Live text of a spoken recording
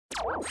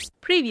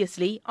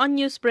Previously on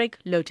Newsbreak,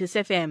 Lotus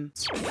FM.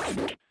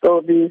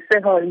 So the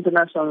SEHA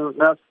International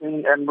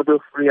Nursing and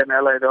Midwifery and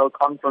Allied Health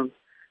Conference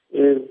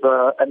is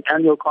an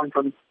annual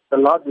conference, the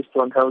largest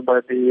one held by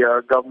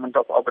the government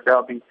of Abu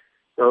Dhabi.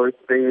 So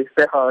the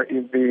SEHA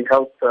is the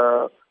health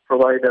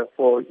provider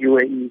for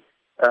UAE,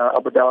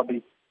 Abu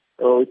Dhabi.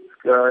 So it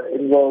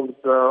involves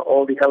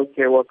all the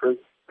healthcare workers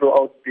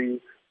throughout the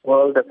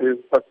world, that is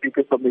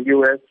speakers from the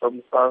US,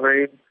 from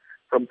Bahrain,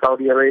 from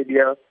Saudi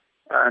Arabia,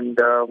 and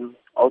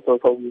also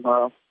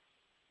from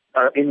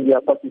India,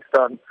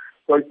 Pakistan.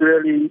 So it's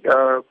really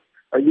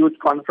a huge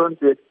conference.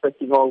 We're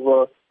expecting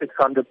over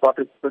 600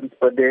 participants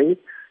per day.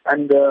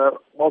 And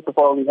most of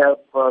all, we have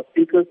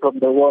speakers from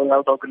the World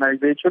Health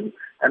Organization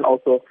and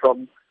also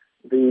from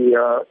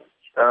the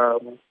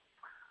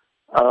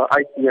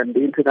ICN,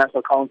 the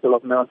International Council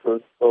of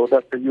Nurses. So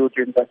that's a huge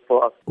impact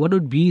for us. What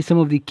would be some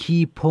of the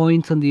key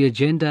points on the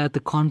agenda at the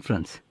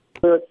conference?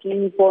 The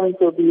key points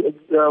will be,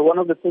 one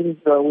of the things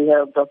we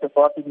have Dr.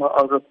 Fatima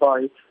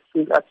Al-Rafai.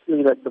 She's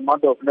actually like the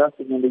mother of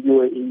nursing in the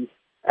UAE,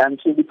 and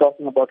she'll be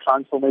talking about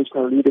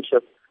transformational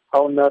leadership,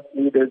 how nurse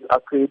leaders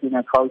are creating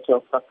a culture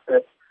of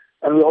success.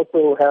 And we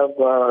also have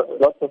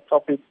lots of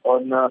topics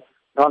on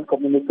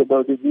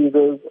non-communicable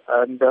diseases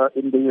and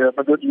in the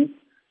Middle East.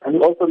 And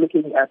we're also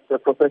looking at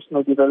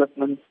professional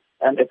development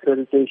and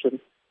accreditation.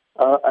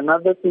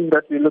 Another thing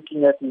that we're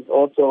looking at is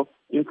also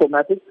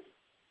informatics.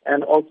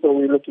 And also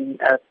we're looking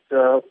at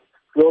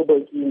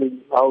global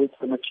healing, how it's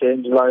going to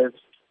change lives.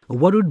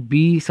 What would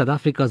be South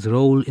Africa's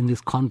role in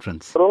this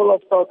conference? The role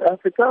of South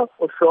Africa,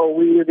 for sure,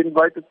 we've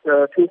invited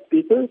two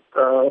speakers.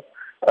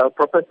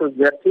 Professor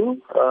Zetu,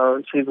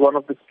 she's one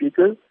of the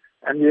speakers.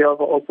 And we have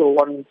also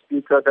one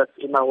speaker that's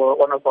in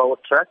one of our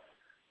tracks.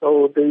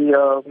 So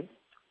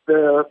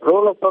the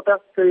role of South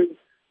Africa,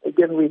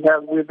 again,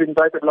 we've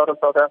invited a lot of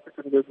South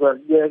Africans as well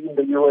here in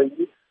the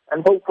UAE.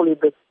 And hopefully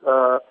this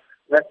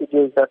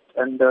messages that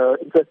and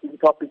interesting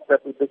topics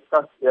that we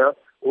discussed here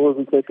will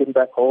be taken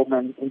back home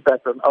and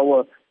impact on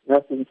our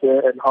nursing care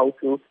and how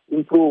to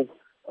improve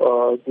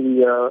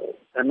the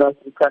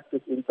nursing practice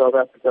in South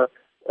Africa,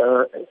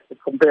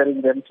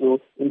 comparing them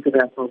to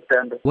international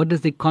standards. What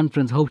does the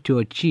conference hope to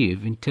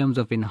achieve in terms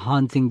of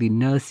enhancing the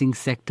nursing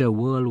sector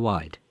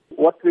worldwide?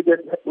 What we did,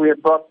 we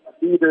have brought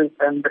leaders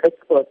and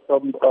experts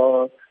from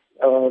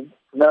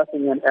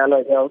nursing and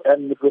allied health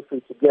and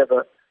midwifery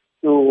together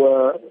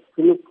to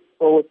look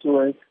forward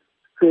to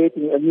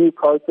creating a new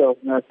culture of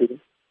nursing.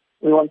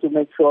 We want to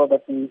make sure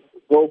that we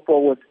go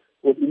forward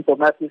with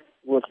informatics,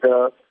 with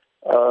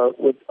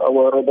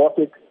our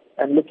robotics,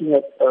 and looking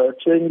at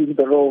changing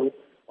the role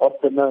of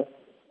the nurse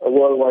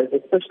worldwide,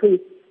 especially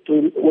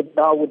with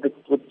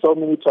so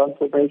many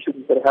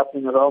transformations that are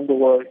happening around the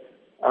world.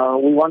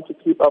 We want to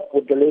keep up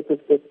with the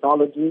latest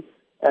technology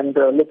and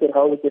look at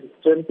how we can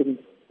strengthen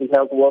the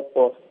health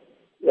workforce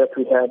that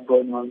we have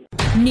going on.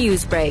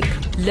 Newsbreak,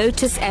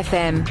 Lotus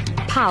FM,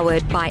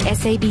 powered by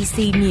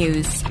SABC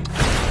News.